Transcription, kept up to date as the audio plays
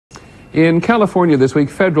In California this week,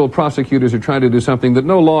 federal prosecutors are trying to do something that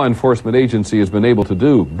no law enforcement agency has been able to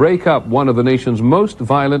do: break up one of the nation's most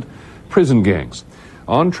violent prison gangs.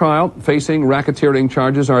 On trial, facing racketeering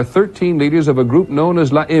charges, are 13 leaders of a group known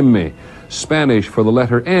as La M, Spanish for the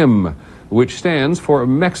letter M, which stands for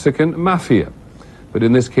Mexican Mafia. But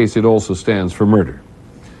in this case, it also stands for murder.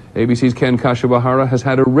 ABC's Ken Kashiwahara has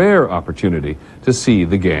had a rare opportunity to see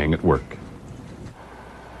the gang at work.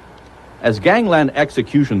 As gangland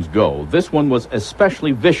executions go, this one was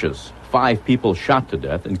especially vicious. 5 people shot to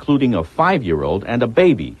death, including a 5-year-old and a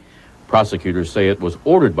baby. Prosecutors say it was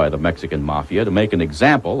ordered by the Mexican Mafia to make an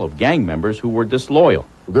example of gang members who were disloyal.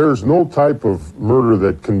 There's no type of murder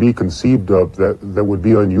that can be conceived of that would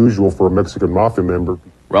be unusual for a Mexican Mafia member.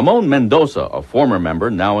 Ramon Mendoza, a former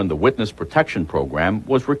member now in the Witness Protection Program,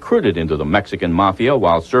 was recruited into the Mexican Mafia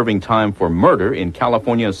while serving time for murder in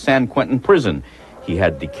California's San Quentin prison. He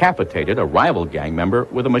had decapitated a rival gang member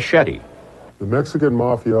with a machete. The Mexican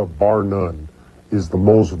Mafia, bar none, is the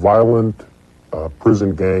most violent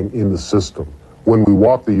prison gang in the system. When we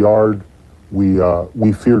walked the yard,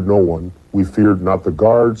 we feared no one. We feared not the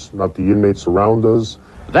guards, not the inmates around us.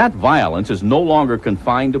 That violence is no longer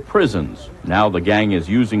confined to prisons. Now the gang is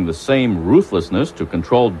using the same ruthlessness to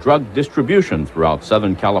control drug distribution throughout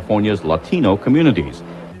Southern California's Latino communities.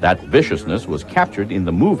 That viciousness was captured in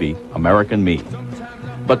the movie American Me.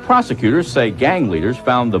 But prosecutors say gang leaders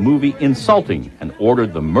found the movie insulting and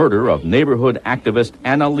ordered the murder of neighborhood activist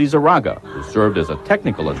Ana Lizarraga, who served as a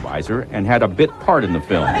technical advisor and had a bit part in the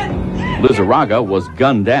film. Lizarraga was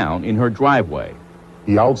gunned down in her driveway.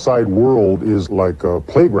 The outside world is like a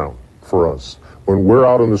playground for us. When we're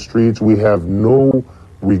out on the streets, we have no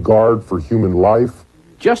regard for human life.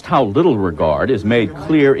 Just how little regard is made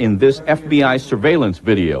clear in this FBI surveillance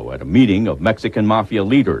video at a meeting of Mexican Mafia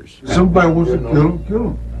leaders. Somebody wants to kill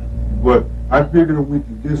him. But I figured we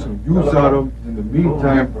could get some use out of him in the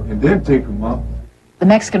meantime and then take him out. The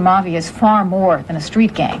Mexican Mafia is far more than a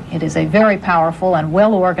street gang. It is a very powerful and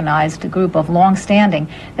well-organized group of long-standing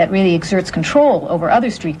that really exerts control over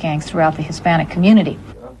other street gangs throughout the Hispanic community.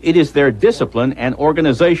 It is their discipline and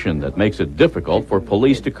organization that makes it difficult for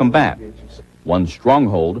police to combat. One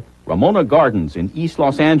stronghold, Ramona Gardens in East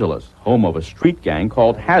Los Angeles, home of a street gang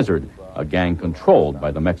called Hazard, a gang controlled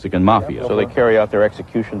by the Mexican Mafia. So they carry out their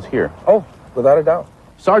executions here? Oh, without a doubt.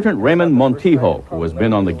 Sergeant Raymond Montijo, who has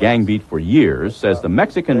been on the gang beat for years, says the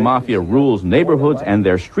Mexican Mafia rules neighborhoods and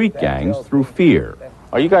their street gangs through fear.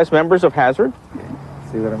 Are you guys members of Hazard?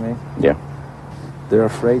 See what I mean? Yeah. They're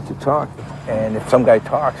afraid to talk. And if some guy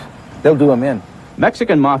talks, they'll do him in.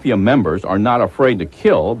 Mexican Mafia members are not afraid to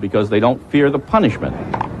kill because they don't fear the punishment.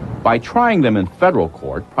 By trying them in federal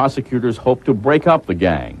court, prosecutors hope to break up the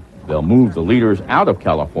gang. They'll move the leaders out of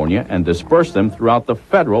California and disperse them throughout the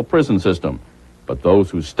federal prison system. But those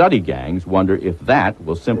who study gangs wonder if that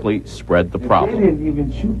will simply spread the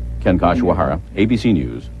problem. Ken Kashiwahara, ABC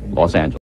News, Los Angeles.